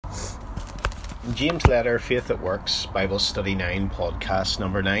James Letter, Faith That Works, Bible Study 9, podcast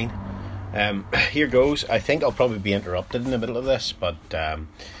number 9. Here goes. I think I'll probably be interrupted in the middle of this, but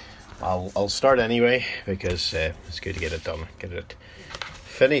I'll start anyway, because it's good to get it done, get it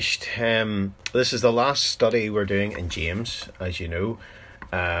finished. This is the last study we're doing in James, as you know.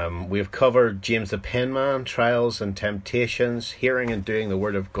 We have covered James the penman, trials and temptations, hearing and doing the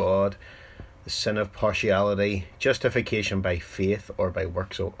word of God, the sin of partiality, justification by faith or by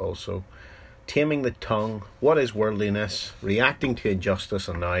works also, taming the tongue, what is worldliness, reacting to injustice,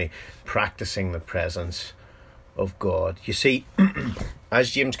 and now practicing the presence of God. You see,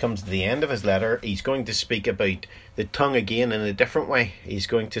 as James comes to the end of his letter, he's going to speak about the tongue again in a different way. He's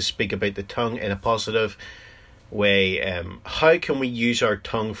going to speak about the tongue in a positive way. How can we use our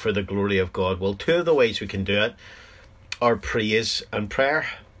tongue for the glory of God? Well, two of the ways we can do it are praise and prayer.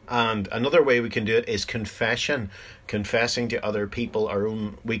 And another way we can do it is confession, confessing to other people our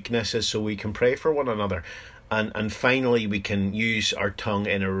own weaknesses so we can pray for one another. And finally, we can use our tongue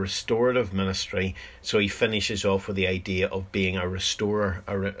in a restorative ministry. So he finishes off with the idea of being a restorer,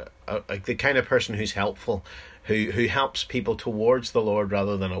 the kind of person who's helpful, who helps people towards the Lord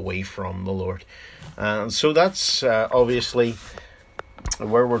rather than away from the Lord. And so that's obviously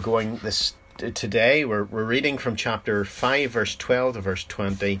where we're going today. We're reading from chapter 5, verse 12 to verse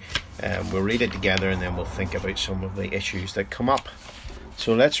 20. We'll read it together and then we'll think about some of the issues that come up.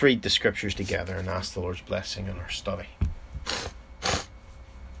 So let's read the scriptures together and ask the Lord's blessing on our study.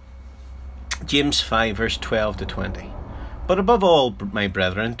 James 5, verse 12 to 20. But above all, my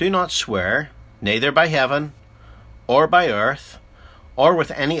brethren, do not swear, neither by heaven, or by earth, or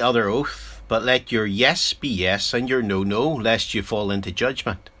with any other oath, but let your yes be yes, and your no, no, lest you fall into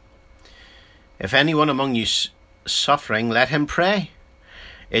judgment. If anyone among you suffering, let him pray.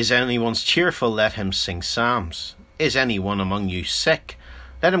 Is anyone's cheerful, let him sing psalms. Is anyone among you sick,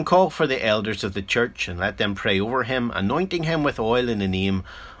 let him call for the elders of the church, and let them pray over him, anointing him with oil in the name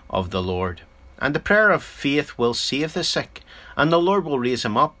of the Lord. And the prayer of faith will save the sick, and the Lord will raise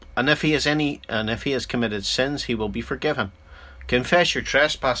him up. And if he has committed sins, he will be forgiven. Confess your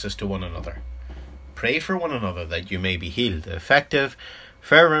trespasses to one another. Pray for one another that you may be healed. The effective,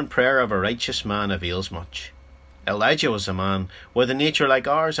 fervent prayer of a righteous man avails much. Elijah was a man with a nature like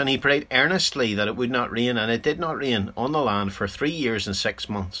ours, and he prayed earnestly that it would not rain, and it did not rain on the land for 3 years and 6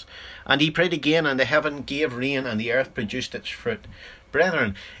 months. And he prayed again, and the heaven gave rain, and the earth produced its fruit.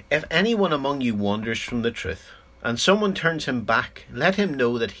 Brethren, if anyone among you wanders from the truth, and someone turns him back, let him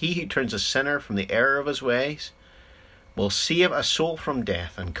know that he who turns a sinner from the error of his ways will save a soul from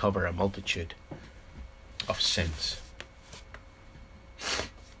death and cover a multitude of sins.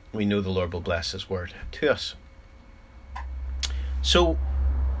 We know the Lord will bless his word to us. So,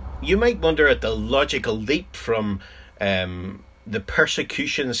 you might wonder at the logical leap from the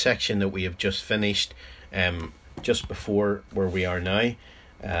persecution section that we have just finished, just before where we are now,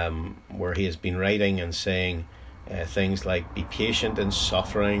 where he has been writing and saying things like, be patient in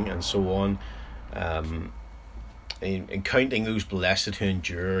suffering and so on, in counting those blessed who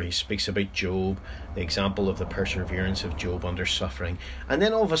endure. He speaks about Job, the example of the perseverance of Job under suffering. And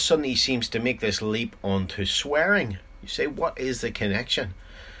then all of a sudden he seems to make this leap onto swearing. You say, what is the connection?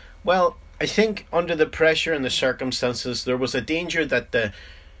 Well, I think under the pressure and the circumstances, there was a danger that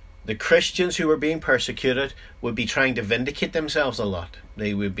the Christians who were being persecuted would be trying to vindicate themselves a lot.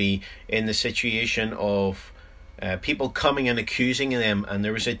 They would be in the situation of people coming and accusing them, and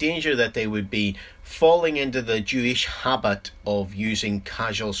there was a danger that they would be falling into the Jewish habit of using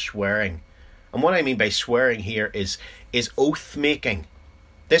casual swearing. And what I mean by swearing here is oath making.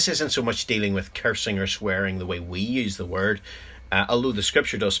 This isn't so much dealing with cursing or swearing the way we use the word, although the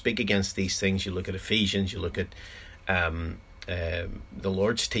scripture does speak against these things. You look at Ephesians, you look at the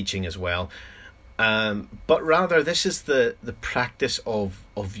Lord's teaching as well. But rather, this is the practice of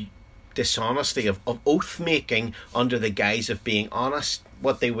dishonesty, of oath making under the guise of being honest.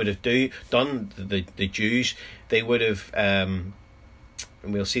 What they would have done, the Jews, they would have, and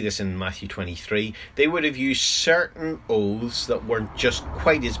we'll see this in Matthew 23, they would have used certain oaths that weren't just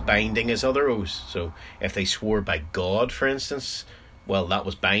quite as binding as other oaths. So if they swore by God, for instance, well, that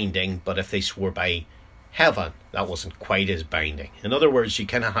was binding, but if they swore by heaven, that wasn't quite as binding. In other words, you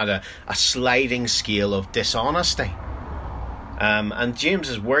kind of had a sliding scale of dishonesty. And James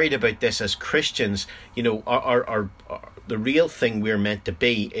is worried about this as Christians. You know, our the real thing we're meant to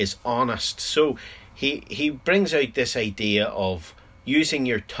be is honest. So he brings out this idea of using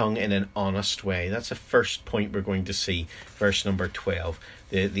your tongue in an honest way. That's the first point we're going to see, verse number 12,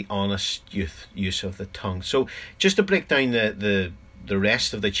 the honest use of the tongue. So just to break down the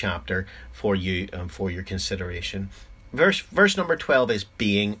rest of the chapter for you, for your consideration. Verse number 12 is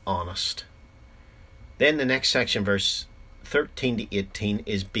being honest. Then the next section, verse 13 to 18,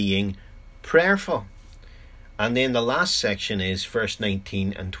 is being prayerful. And then the last section is verse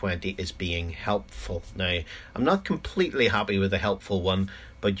 19 and 20 is being helpful. Now, I'm not completely happy with the helpful one,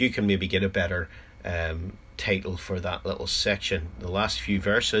 but you can maybe get a better title for that little section. The last few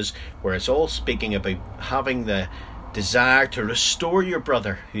verses, where it's all speaking about having the desire to restore your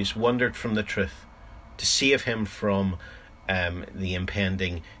brother who's wandered from the truth, to save him from the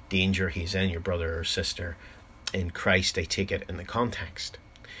impending danger he's in, your brother or sister in Christ, I take it in the context.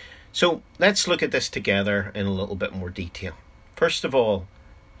 So let's look at this together in a little bit more detail. First of all,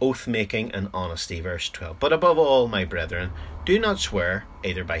 oath-making and honesty, verse 12. But above all, my brethren, do not swear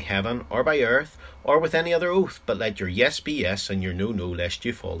either by heaven or by earth or with any other oath, but let your yes be yes and your no, no, lest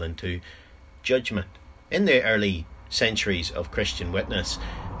you fall into judgment. In the early centuries of Christian witness,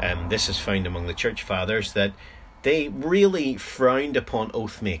 this is found among the church fathers, that they really frowned upon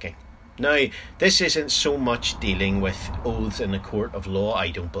oath-making. Now, this isn't so much dealing with oaths in the court of law,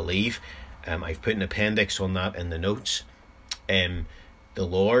 I don't believe. I've put an appendix on that in the notes. The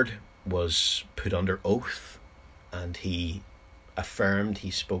Lord was put under oath, and he affirmed,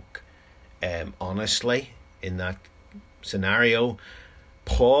 he spoke honestly in that scenario.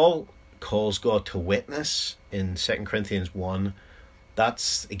 Paul calls God to witness in 2 Corinthians 1.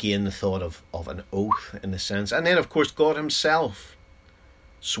 That's, again, the thought of an oath in a sense. And then, of course, God himself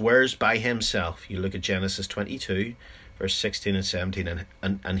swears by himself. You look at Genesis 22, verse 16 and 17,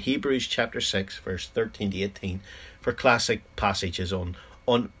 and Hebrews chapter 6, verse 13 to 18, for classic passages on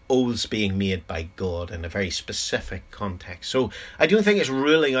oaths being made by God in a very specific context. So I don't think it's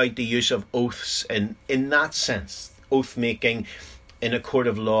ruling out the use of oaths in that sense. Oath making in a court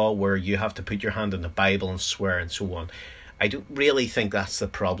of law where you have to put your hand on the Bible and swear and so on. I don't really think that's the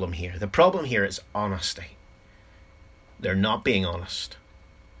problem here. The problem here is honesty. They're not being honest.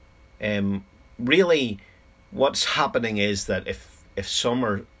 Really, what's happening is that if some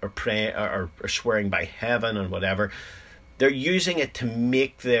are praying or swearing by heaven and whatever, they're using it to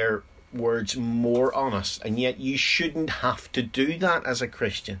make their words more honest, and yet you shouldn't have to do that as a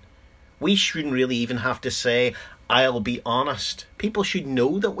Christian. We shouldn't really even have to say, I'll be honest. People should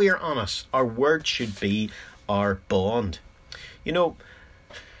know that we are honest. Our word should be our bond. You know,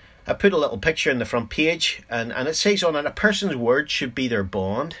 I put a little picture in the front page, and it says on it, a person's word should be their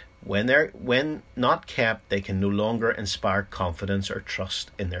bond. When not kept, they can no longer inspire confidence or trust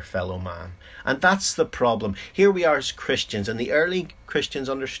in their fellow man. And that's the problem. Here we are as Christians, and the early Christians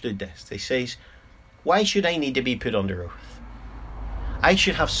understood this. They say, why should I need to be put under oath? I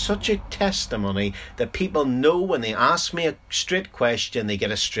should have such a testimony that people know when they ask me a straight question, they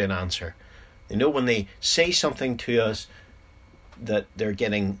get a straight answer. They know when they say something to us that they're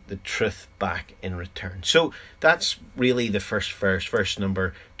getting the truth back in return. So that's really the first verse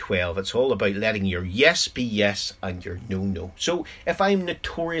number 12. It's all about letting your yes be yes and your no, no. So if I'm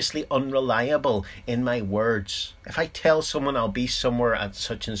notoriously unreliable in my words, if I tell someone I'll be somewhere at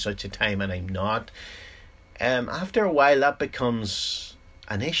such and such a time and I'm not, after a while that becomes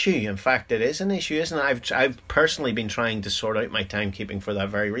an issue. In fact, it is an issue, isn't it? I've personally been trying to sort out my timekeeping for that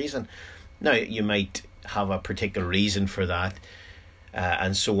very reason. Now, you might have a particular reason for that.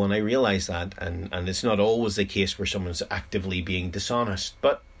 And so when I realise that, and it's not always the case where someone's actively being dishonest,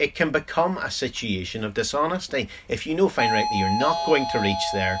 but it can become a situation of dishonesty if you know fine right that you're not going to reach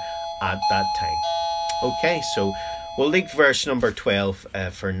there at that time. Okay, so we'll leave verse number 12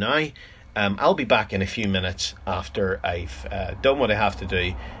 for now. I'll be back in a few minutes after I've done what I have to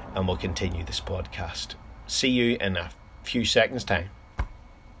do, and we'll continue this podcast. See you in a few seconds' time.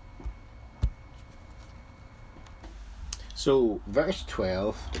 So verse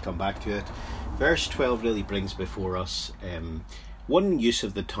 12, to come back to it, verse 12 really brings before us one use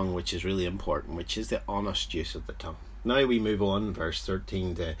of the tongue which is really important, which is the honest use of the tongue. Now we move on, verse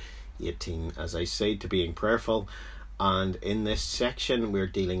 13 to 18, as I say, to being prayerful, and in this section we're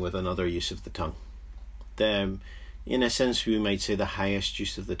dealing with another use of the tongue. In a sense, we might say the highest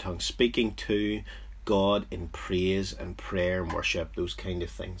use of the tongue, speaking to God in praise and prayer and worship, those kind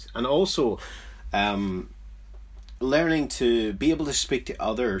of things. And also learning to be able to speak to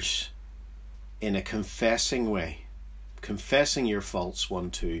others in a confessing way, confessing your faults one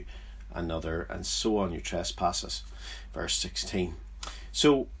to another, and so on, your trespasses. Verse 16.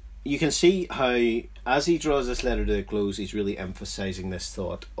 So you can see how, as he draws this letter to a close, he's really emphasizing this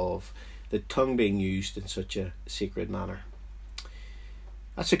thought of the tongue being used in such a sacred manner.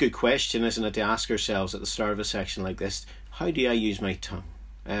 That's a good question, isn't it, to ask ourselves at the start of a section like this. How do I use my tongue?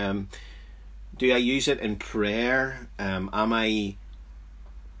 Do I use it in prayer? Am I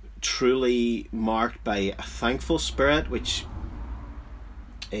truly marked by a thankful spirit, which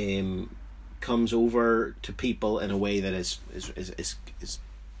comes over to people in a way that is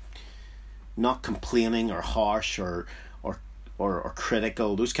not complaining or harsh or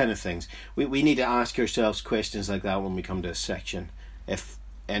critical, those kind of things. We need to ask ourselves questions like that when we come to a section. If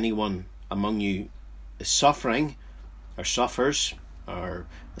anyone among you is suffering or suffers or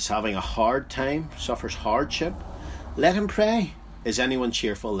is having a hard time, suffers hardship, let him pray. Is anyone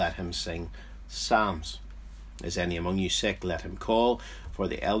cheerful? Let him sing psalms. Is any among you sick? Let him call for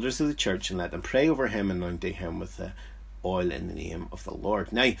the elders of the church and let them pray over him, anointing him with the oil in the name of the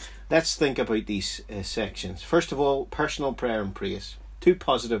Lord. Now, let's think about these sections. First of all, personal prayer and praise. Two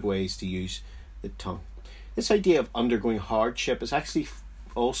positive ways to use the tongue. This idea of undergoing hardship is actually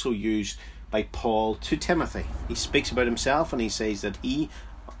also used by Paul to Timothy. He speaks about himself and he says that he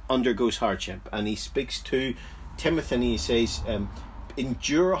undergoes hardship. And he speaks to Timothy and he says,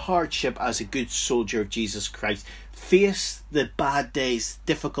 endure hardship as a good soldier of Jesus Christ. Face the bad days,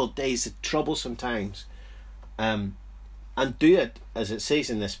 difficult days, the troublesome times. And do it, as it says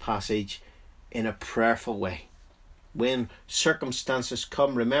in this passage, in a prayerful way. When circumstances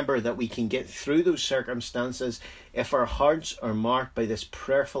come, remember that we can get through those circumstances if our hearts are marked by this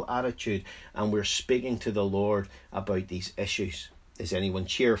prayerful attitude and we're speaking to the Lord about these issues. Is anyone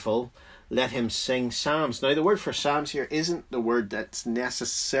cheerful? Let him sing psalms. Now, the word for psalms here isn't the word that's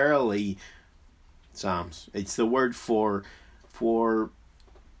necessarily psalms. It's the word for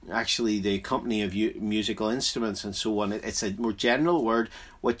actually the company of musical instruments and so on. It's a more general word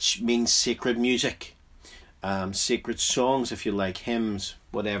which means sacred music, sacred songs, if you like, hymns,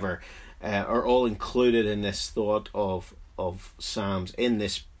 whatever, are all included in this thought of psalms in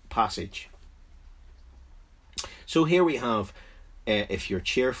this passage. So here we have, if you're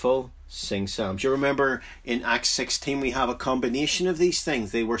cheerful, sing psalms. You remember in Acts 16 we have a combination of these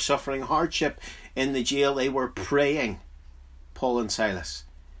things. They were suffering hardship in the jail. They were praying, Paul and Silas.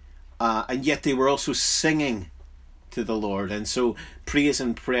 And yet they were also singing to the Lord. And so praise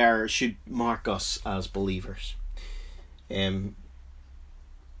and prayer should mark us as believers. In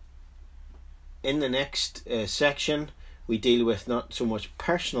the next section, we deal with not so much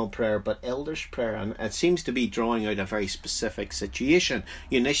personal prayer, but elders' prayer. And it seems to be drawing out a very specific situation.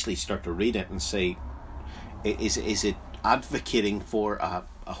 You initially start to read it and say, is it advocating for a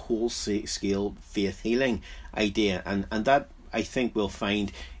whole-scale faith healing idea? And that, I think, we'll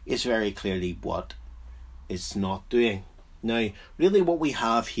find is very clearly what it's not doing. Now, really what we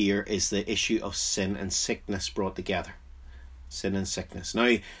have here is the issue of sin and sickness brought together. Sin and sickness.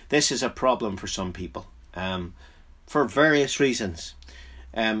 Now, this is a problem for some people, for various reasons.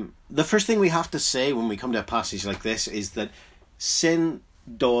 The first thing we have to say when we come to a passage like this is that sin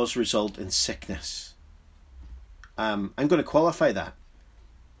does result in sickness. I'm going to qualify that.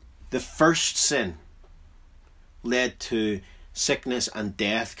 The first sin led to sickness and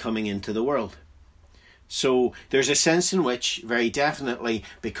death coming into the world. So there's a sense in which, very definitely,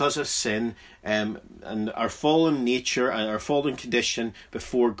 because of sin and our fallen nature and our fallen condition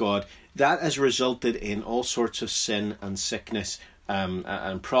before God, that has resulted in all sorts of sin and sickness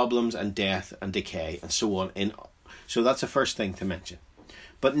and problems and death and decay and so on. So that's the first thing to mention.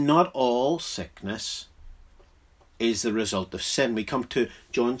 But not all sickness is the result of sin. We come to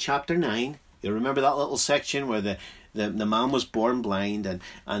John chapter 9. You remember that little section where the man was born blind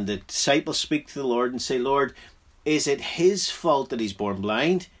and the disciples speak to the Lord and say, Lord, is it his fault that he's born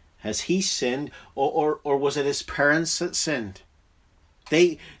blind? Has he sinned? Or was it his parents that sinned?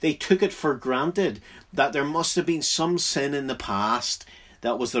 They took it for granted that there must have been some sin in the past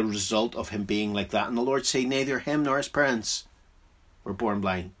that was the result of him being like that. And the Lord say neither him nor his parents were born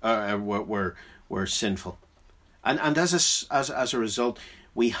blind, were sinful. And as a result,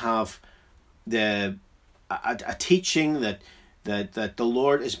 we have a teaching that the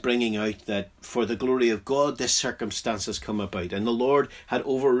Lord is bringing out, that for the glory of God this circumstance has come about, and the Lord had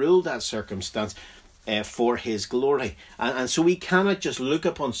overruled that circumstance for his glory. And so we cannot just look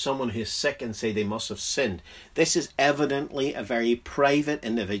upon someone who is sick and say they must have sinned. This is evidently a very private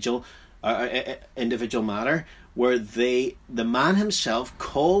individual matter, where the man himself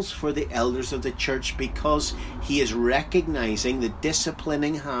calls for the elders of the church because he is recognizing the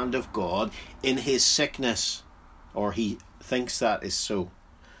disciplining hand of God in his sickness, or he thinks that is so.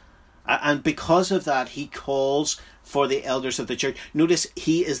 And because of that, he calls for the elders of the church. Notice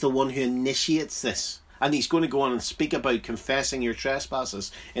he is the one who initiates this. And he's going to go on and speak about confessing your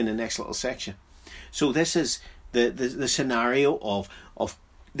trespasses in the next little section. So this is the scenario of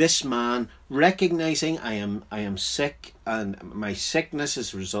this man recognizing I am sick, and my sickness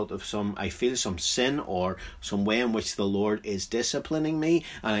is a result of I feel some sin or some way in which the Lord is disciplining me,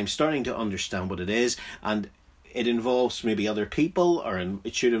 and I'm starting to understand what it is. And it involves maybe other people, or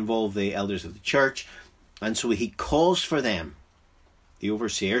it should involve the elders of the church. And so he calls for them, the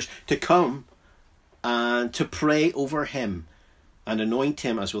overseers, to come and to pray over him and anoint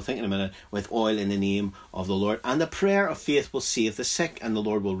him, as we'll think in a minute, with oil in the name of the Lord. And the prayer of faith will save the sick, and the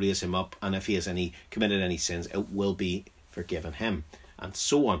Lord will raise him up. And if he has committed any sins, it will be forgiven him, and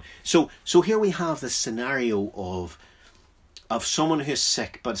so on. So here we have the scenario of someone who is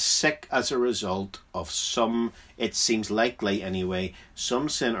sick, but sick as a result of some, it seems likely anyway, some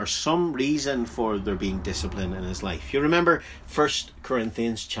sin or some reason for there being discipline in his life. You remember 1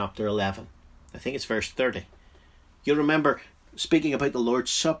 Corinthians chapter 11. I think it's verse 30. You remember, speaking about the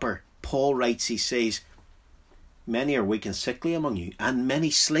Lord's Supper, Paul writes, he says, many are weak and sickly among you, and many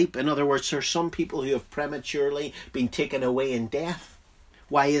sleep. In other words, there are some people who have prematurely been taken away in death.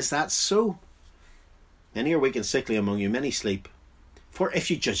 Why is that so? Many are weak and sickly among you, many sleep. For if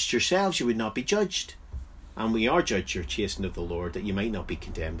you judged yourselves, you would not be judged. And we are judged, you're chastened of the Lord, that you might not be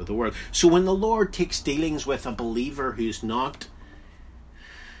condemned of the world. So when the Lord takes dealings with a believer who's not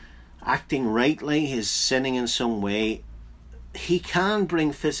acting rightly, is sinning in some way, he can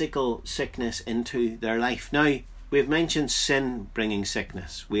bring physical sickness into their life. Now, we have mentioned sin bringing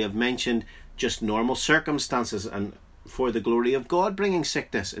sickness. We have mentioned just normal circumstances and for the glory of God bringing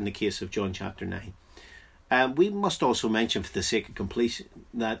sickness in the case of John chapter 9. We must also mention, for the sake of completion,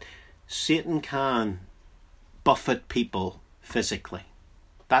 that Satan can buffet people physically.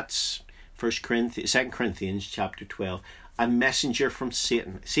 That's 2 Corinthians chapter 12. A messenger from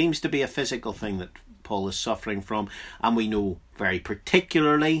Satan. It seems to be a physical thing that Paul is suffering from, and we know very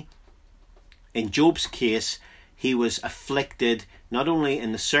particularly in Job's case, he was afflicted not only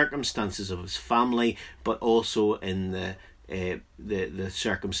in the circumstances of his family, but also in the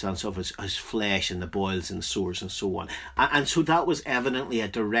circumstance of his flesh and the boils and sores and so on. And so that was evidently a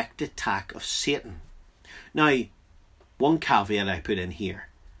direct attack of Satan. Now, one caveat I put in here.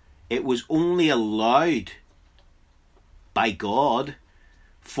 It was only allowed by God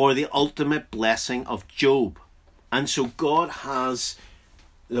for the ultimate blessing of Job. And so God has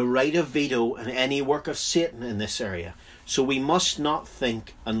the right of veto in any work of Satan in this area. So we must not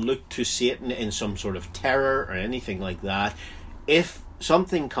think and look to Satan in some sort of terror or anything like that. If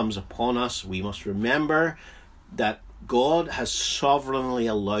something comes upon us, we must remember that God has sovereignly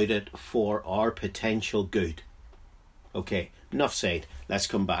allowed it for our potential good. Okay, enough said. Let's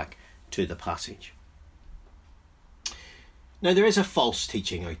come back to the passage. Now, there is a false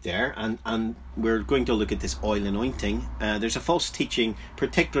teaching out there, and we're going to look at this oil anointing. There's a false teaching,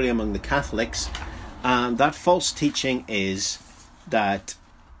 particularly among the Catholics, and that false teaching is that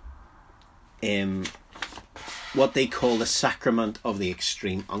what they call the sacrament of the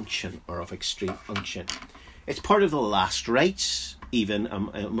extreme unction, or of extreme unction. It's part of the last rites, even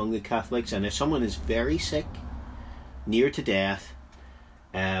among the Catholics, and if someone is very sick, near to death,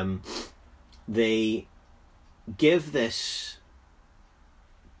 they give this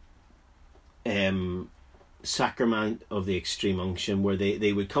sacrament of the extreme unction, where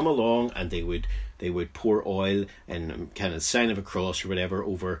they would come along and they would pour oil and kind of sign of a cross or whatever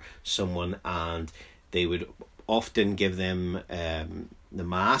over someone, and they would often give them the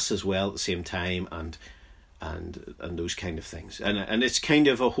mass as well at the same time, and those kind of things, and it's kind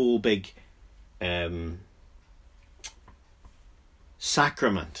of a whole big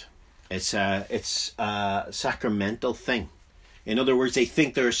sacrament. It's a sacramental thing. In other words, they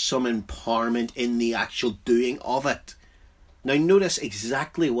think there's some empowerment in the actual doing of it. Now notice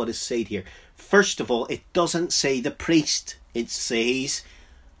exactly what is said here. First of all, it doesn't say the priest. It says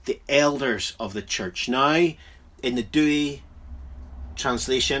the elders of the church. Now, in the Dewey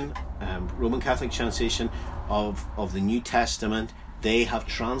translation, Roman Catholic translation of the New Testament, they have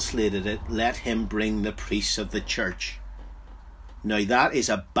translated it, let him bring the priests of the church. Now that is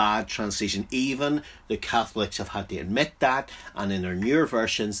a bad translation. Even the Catholics have had to admit that, and in their newer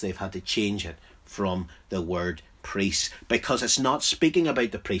versions they've had to change it from the word priest, because it's not speaking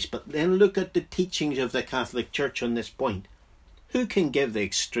about the priest. But then look at the teachings of the Catholic Church on this point. Who can give the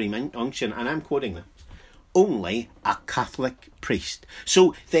extreme unction? And I'm quoting them. Only a Catholic priest.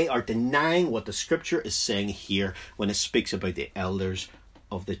 So they are denying what the scripture is saying here when it speaks about the elders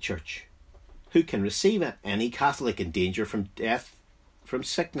of the church. Who can receive it? Any Catholic in danger from death, from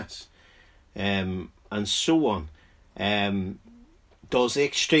sickness, and so on. Does the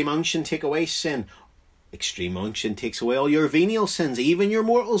extreme unction take away sin? Extreme unction takes away all your venial sins, even your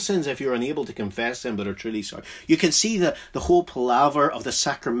mortal sins, if you're unable to confess them but are truly sorry. You can see the whole palaver of the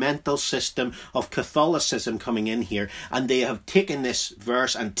sacramental system of Catholicism coming in here, and they have taken this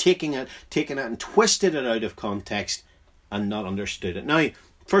verse and taken it and twisted it out of context and not understood it. Now,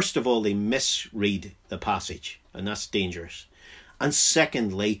 First of all, they misread the passage, and that's dangerous. And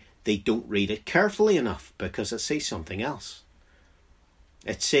secondly, they don't read it carefully enough, because it says something else.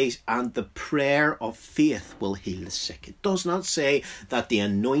 It says, and the prayer of faith will heal the sick. It does not say that the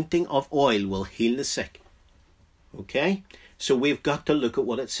anointing of oil will heal the sick. Okay? So we've got to look at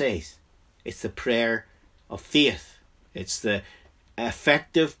what it says. It's the prayer of faith. It's the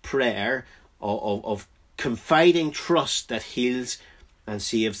effective prayer of confiding trust that heals and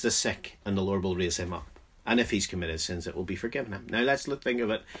saves the sick, and the Lord will raise him up. And if he's committed sins, it will be forgiven him. Now let's think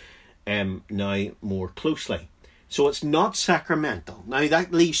of it now more closely. So it's not sacramental. Now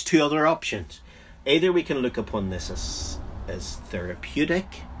that leaves two other options. Either we can look upon this as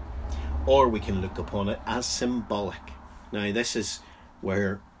therapeutic, or we can look upon it as symbolic. Now this is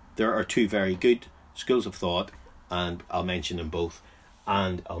where there are two very good schools of thought, and I'll mention them both,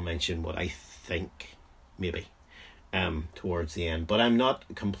 and I'll mention what I think maybe towards the end. But I'm not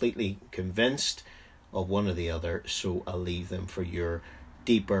completely convinced of one or the other, so I'll leave them for your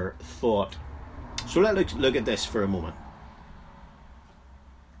deeper thought. So let's look at this for a moment.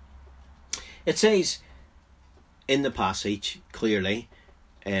 It says in the passage clearly,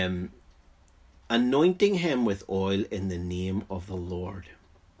 anointing him with oil in the name of the Lord.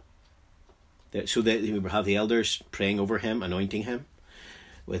 So that we have the elders praying over him, anointing him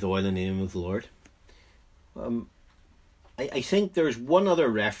with oil in the name of the Lord. I think there's one other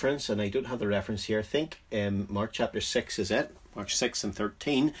reference, and I don't have the reference here. I think Mark chapter 6 is it, Mark 6 and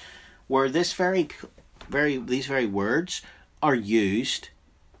 13, where these very words are used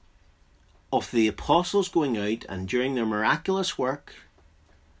of the apostles going out, and during their miraculous work,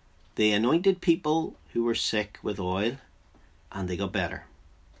 they anointed people who were sick with oil, and they got better.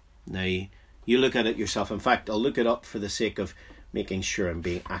 Now, you look at it yourself. In fact, I'll look it up for the sake of making sure I'm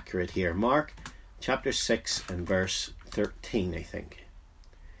being accurate here. Mark chapter 6 and verse 13, I think.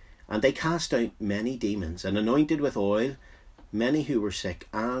 And they cast out many demons, and anointed with oil many who were sick,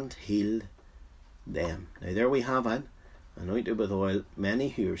 and healed them. Now there we have it. Anointed with oil many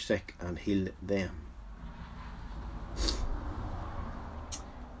who were sick, and healed them.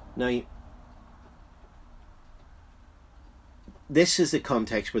 Now, this is the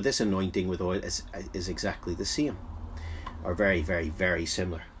context where this anointing with oil is exactly the same, or very, very, very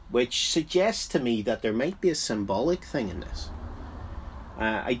similar, which suggests to me that there might be a symbolic thing in this.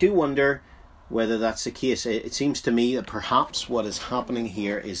 I do wonder whether that's the case. It seems to me that perhaps what is happening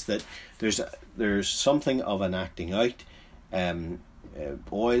here is that there's something of an acting out.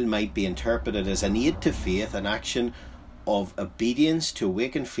 Oil might be interpreted as an aid to faith, an action of obedience to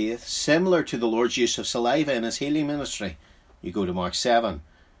awaken faith, similar to the Lord's use of saliva in his healing ministry. You go to Mark 7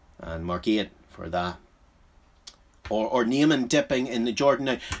 and Mark 8 for that. Or Naaman dipping in the Jordan.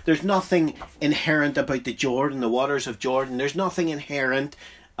 Now, there's nothing inherent about the Jordan, the waters of Jordan. There's nothing inherent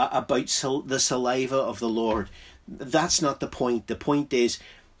about the saliva of the Lord. That's not the point. The point is,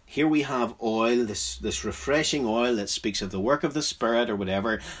 here we have oil, this refreshing oil that speaks of the work of the Spirit or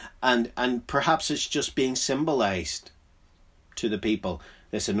whatever, and perhaps it's just being symbolized to the people.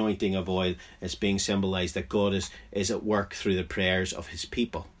 This anointing of oil is being symbolized that God is at work through the prayers of his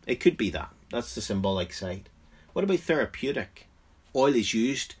people. It could be that. That's the symbolic side. What about therapeutic? Oil is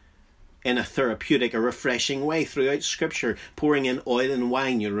used in a therapeutic, a refreshing way throughout Scripture, pouring in oil and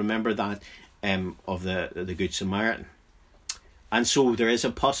wine. You remember that of the Good Samaritan. And so there is a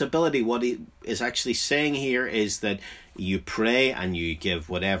possibility. What he is actually saying here is that you pray and you give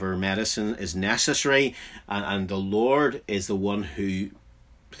whatever medicine is necessary, and the Lord is the one who,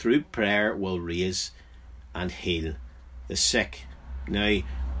 through prayer, will raise and heal the sick. Now,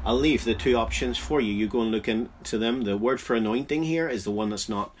 I'll leave the two options for you. You go and look into them. The word for anointing here is the one that's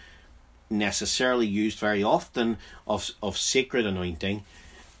not necessarily used very often of sacred anointing.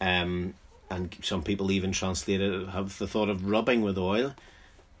 And some people even translate it, have the thought of rubbing with oil.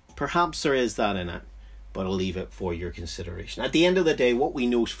 Perhaps there is that in it, but I'll leave it for your consideration. At the end of the day, what we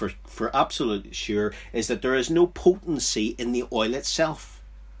know for absolute sure is that there is no potency in the oil itself.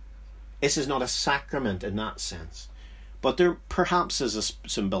 This is not a sacrament in that sense. But there perhaps is a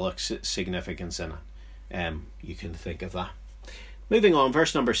symbolic significance in it. You can think of that. Moving on,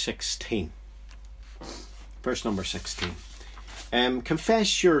 verse number 16. Verse number 16.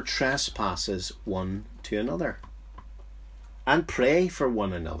 Confess your trespasses one to another, and pray for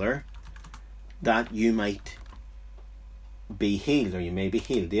one another, that you might be healed, or you may be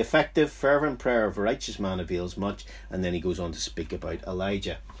healed. The effective, fervent prayer of a righteous man avails much. And then he goes on to speak about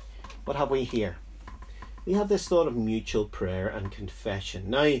Elijah. What have we here? We have this thought of mutual prayer and confession.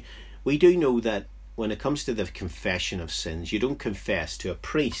 Now, we do know that when it comes to the confession of sins, you don't confess to a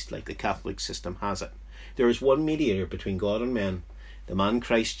priest like the Catholic system has it. There is one mediator between God and men, the man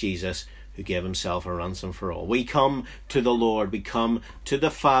Christ Jesus, who gave himself a ransom for all. We come to the Lord, we come to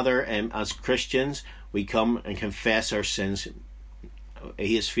the Father, and as Christians, we come and confess our sins.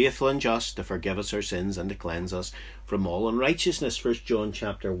 He is faithful and just to forgive us our sins and to cleanse us from all unrighteousness. 1 John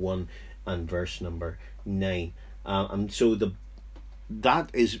chapter 1 and verse number 9. And so that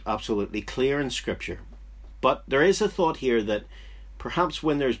is absolutely clear in Scripture. But there is a thought here that perhaps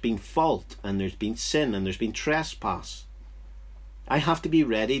when there's been fault and there's been sin and there's been trespass, I have to be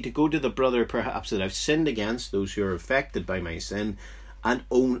ready to go to the brother perhaps that I've sinned against, those who are affected by my sin, and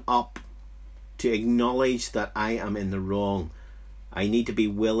own up, to acknowledge that I am in the wrong. I need to be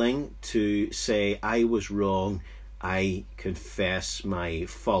willing to say, I was wrong, I confess my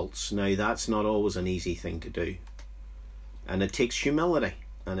faults. Now, that's not always an easy thing to do. And it takes humility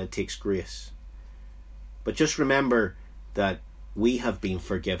and it takes grace. But just remember that we have been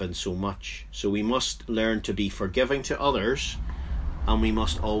forgiven so much. So we must learn to be forgiving to others, and we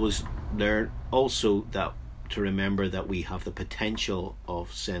must always learn also that to remember that we have the potential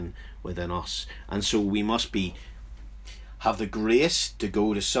of sin within us. And so we must have the grace to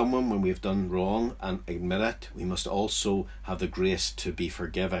go to someone when we've done wrong and admit it. We must also have the grace to be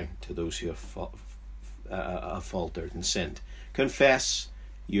forgiving to those who have faltered and sinned. Confess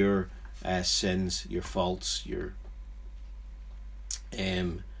your sins, your faults, your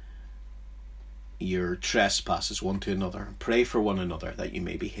trespasses one to another. Pray for one another that you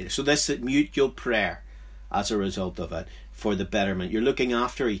may be healed. So this is mutual prayer as a result of it, for the betterment. You're looking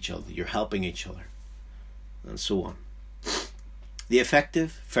after each other, you're helping each other, and so on. The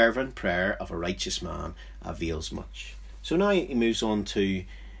effective, fervent prayer of a righteous man avails much. So now he moves on to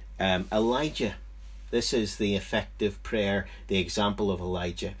Elijah. This is the effective prayer, the example of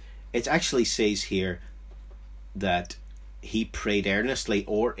Elijah. It actually says here that he prayed earnestly,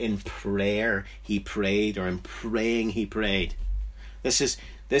 or in prayer he prayed, or in praying he prayed. This is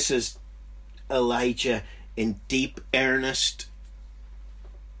Elijah in deep, earnest,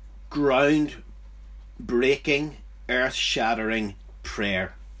 ground-breaking, earth-shattering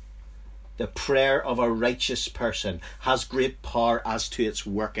prayer. The prayer of a righteous person has great power as to its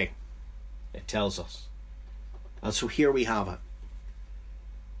working, it tells us. And so here we have it.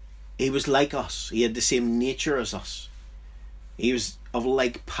 He was like us. He had the same nature as us. He was of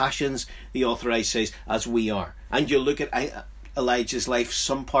like passions, the author says, as we are. And you look at Elijah's life,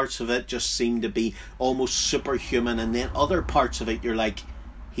 some parts of it just seem to be almost superhuman, and then other parts of it you're like,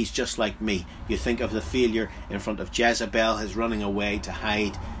 he's just like me. You think of the failure in front of Jezebel, his running away to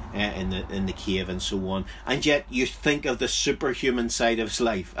hide in the cave and so on, and yet you think of the superhuman side of his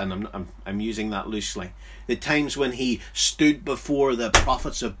life, and I'm using that loosely. The times when he stood before the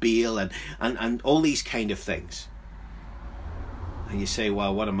prophets of Baal and all these kind of things, and you say,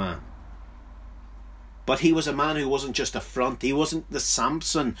 wow, what a man. But he was a man who wasn't just a front. He wasn't the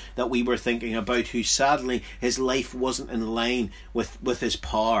Samson that we were thinking about, who sadly his life wasn't in line with his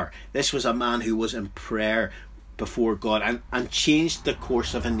power. This was a man who was in prayer before God and changed the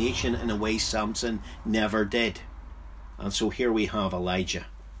course of a nation in a way Samson never did. And so here we have Elijah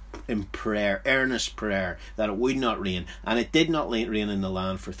in prayer, earnest prayer, that it would not rain. And it did not rain in the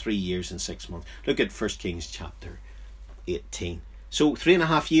land for 3 years and 6 months. Look at 1 Kings chapter 18. So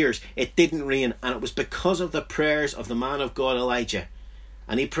 3.5 years it didn't rain, and it was because of the prayers of the man of God Elijah.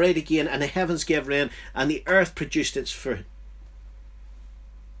 And he prayed again, and the heavens gave rain, and the earth produced its fruit.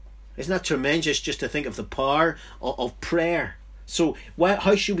 Isn't that tremendous, just to think of the power of prayer? So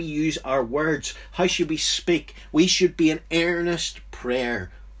how should we use our words? How should we speak? We should be in earnest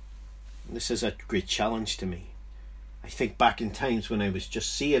prayer. This is a great challenge to me. I think back in times when I was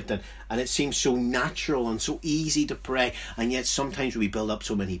just saved, and it seems so natural and so easy to pray, and yet sometimes we build up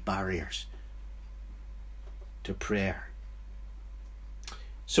so many barriers to prayer.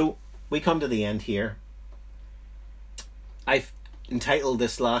 So we come to the end here. I've entitled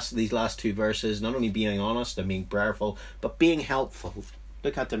these last two verses, not only being honest and being prayerful, but being helpful.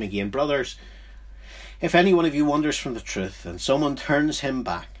 Look at them again. Brothers, if any one of you wanders from the truth, and someone turns him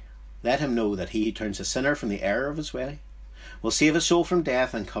back, let him know that he who turns a sinner from the error of his way will save a soul from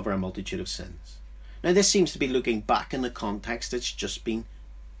death and cover a multitude of sins. Now this seems to be looking back in the context that's just been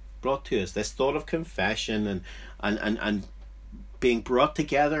brought to us. This thought of confession and being brought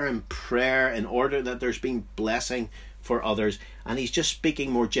together in prayer in order that there's been blessing for others. And he's just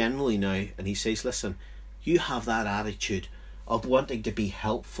speaking more generally now, and he says, listen, you have that attitude of wanting to be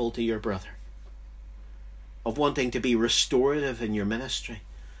helpful to your brother, of wanting to be restorative in your ministry,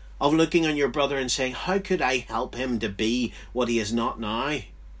 of looking on your brother and saying, how could I help him to be what he is not now?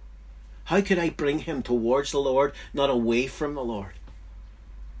 How could I bring him towards the Lord, not away from the Lord?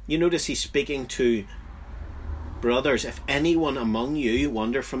 You notice he's speaking to Brothers, if anyone among you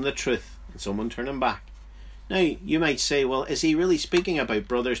wander from the truth, and someone turn him back. Now, you might say, well, is he really speaking about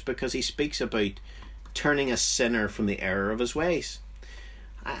brothers because he speaks about turning a sinner from the error of his ways?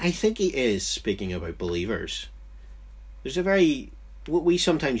 I think he is speaking about believers. There's we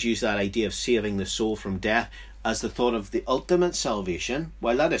sometimes use that idea of saving the soul from death as the thought of the ultimate salvation.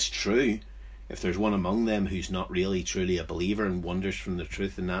 While that is true, if there's one among them who's not really truly a believer and wanders from the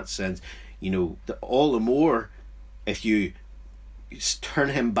truth in that sense, all the more if you turn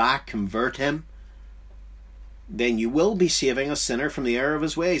him back, convert him, then you will be saving a sinner from the error of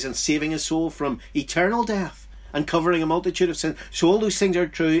his ways and saving his soul from eternal death and covering a multitude of sins. So all those things are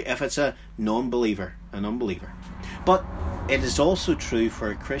true if it's a non-believer, an unbeliever. But it is also true for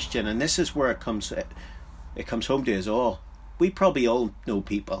a Christian, and this is where it comes home to us all. We probably all know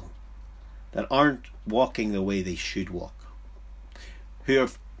people that aren't walking the way they should walk, who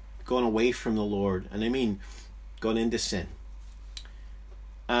have gone away from the Lord, and I mean gone into sin.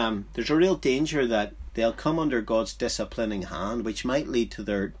 There's a real danger that they'll come under God's disciplining hand, which might lead to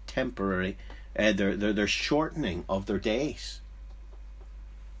their temporary, their shortening of their days.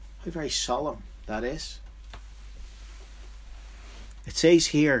 How very solemn that is. It says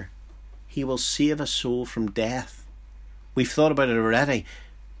here, he will save a soul from death. We've thought about it already.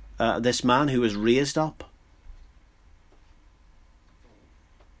 This man who was raised up.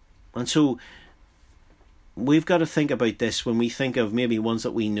 And so we've got to think about this when we think of maybe ones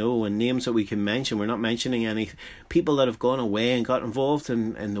that we know and names that we can mention. We're not mentioning any people that have gone away and got involved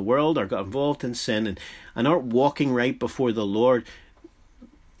in the world or got involved in sin and aren't walking right before the Lord.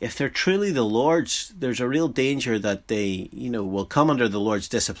 If they're truly the Lord's, there's a real danger that they, will come under the Lord's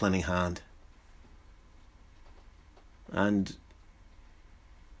disciplining hand. And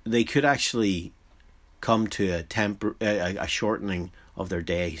they could actually come to a shortening of their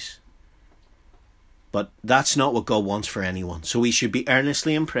days. But that's not what God wants for anyone. So we should be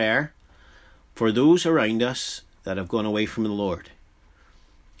earnestly in prayer for those around us that have gone away from the Lord,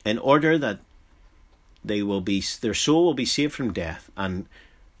 in order that their soul will be saved from death, and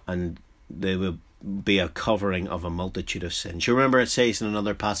there will be a covering of a multitude of sins. You remember it says in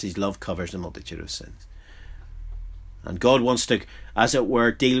another passage, love covers a multitude of sins. And God wants to, as it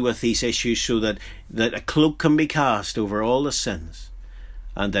were, deal with these issues so that a cloak can be cast over all the sins,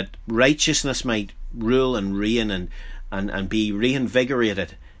 and that righteousness might rule and reign and be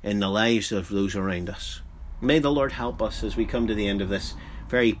reinvigorated in the lives of those around us. May the Lord help us as we come to the end of this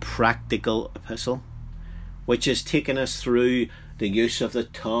very practical epistle, which has taken us through the use of the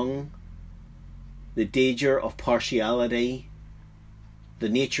tongue, the danger of partiality, the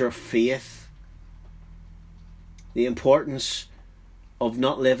nature of faith, the importance of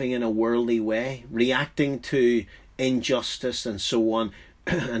not living in a worldly way, reacting to injustice and so on,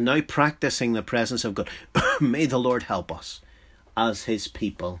 and now practicing the presence of God. May the Lord help us as his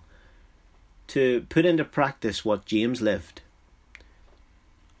people to put into practice what James lived,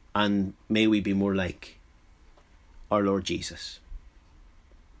 and may we be more like our Lord Jesus.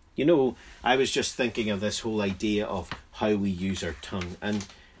 I was just thinking of this whole idea of how we use our tongue, and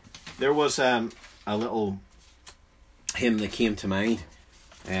there was a little hymn that came to mind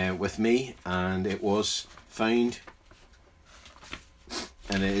with me, and it was found,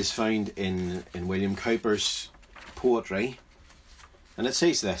 and it is found in William Cowper's poetry, and it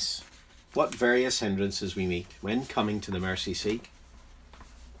says this: what various hindrances we meet when coming to the mercy seat.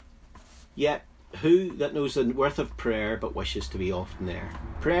 Yet who that knows the worth of prayer but wishes to be often there?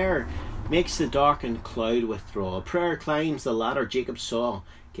 Prayer makes the darkened cloud withdraw. Prayer climbs the ladder Jacob saw,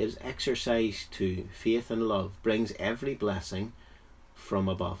 gives exercise to faith and love, brings every blessing from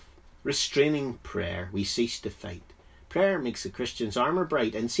above. Restraining prayer, we cease to fight. Prayer makes the Christian's armour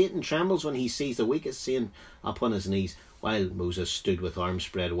bright, and Satan trembles when he sees the weakest saint upon his knees. While Moses stood with arms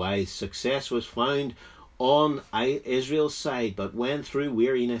spread wide, success was found on Israel's side, but when through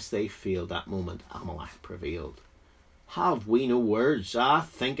weariness they failed, that moment Amalek prevailed. Have we no words?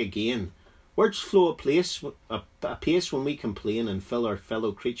 Think again. Words flow apace when we complain and fill our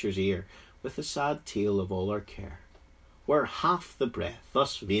fellow creature's ear with the sad tale of all our care. Were half the breath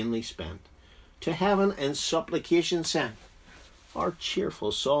thus vainly spent, to heaven in supplication sent, our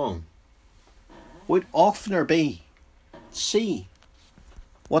cheerful song would oftener be, see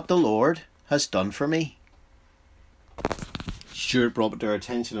what the Lord has done for me. Stuart brought to our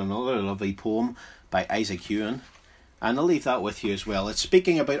attention another lovely poem by Isaac Hewen, and I'll leave that with you as well. It's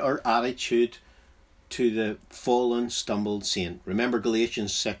speaking about our attitude to the fallen, stumbled saint. Remember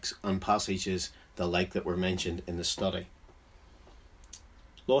Galatians 6 and passages the like that were mentioned in the study.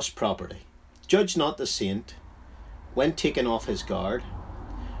 Lost property. Judge not the saint when taken off his guard.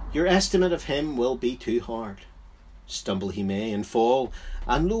 Your estimate of him will be too hard. Stumble he may and fall,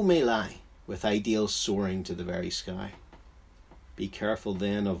 and low may lie, with ideals soaring to the very sky. Be careful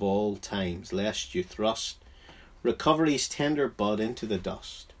then of all times, lest you thrust recovery's tender bud into the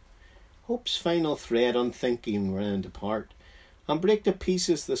dust, hope's final thread unthinking rend apart, and break to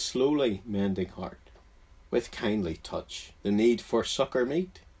pieces the slowly mending heart. With kindly touch the need for succour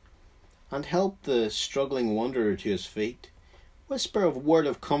meet, and help the struggling wanderer to his feet. Whisper a word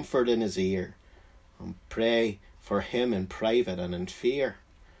of comfort in his ear, and pray for him in private and in fear.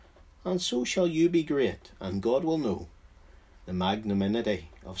 And so shall you be great, and God will know the magnanimity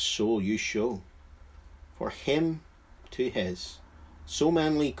of soul you show. For him to his, so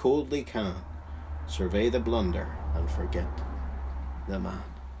manly coldly can survey the blunder and forget the man.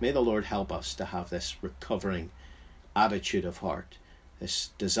 May the Lord help us to have this recovering attitude of heart,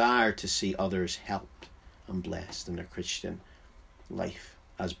 this desire to see others helped and blessed in their Christian life,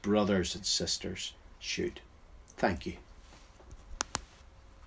 as brothers and sisters should. Thank you.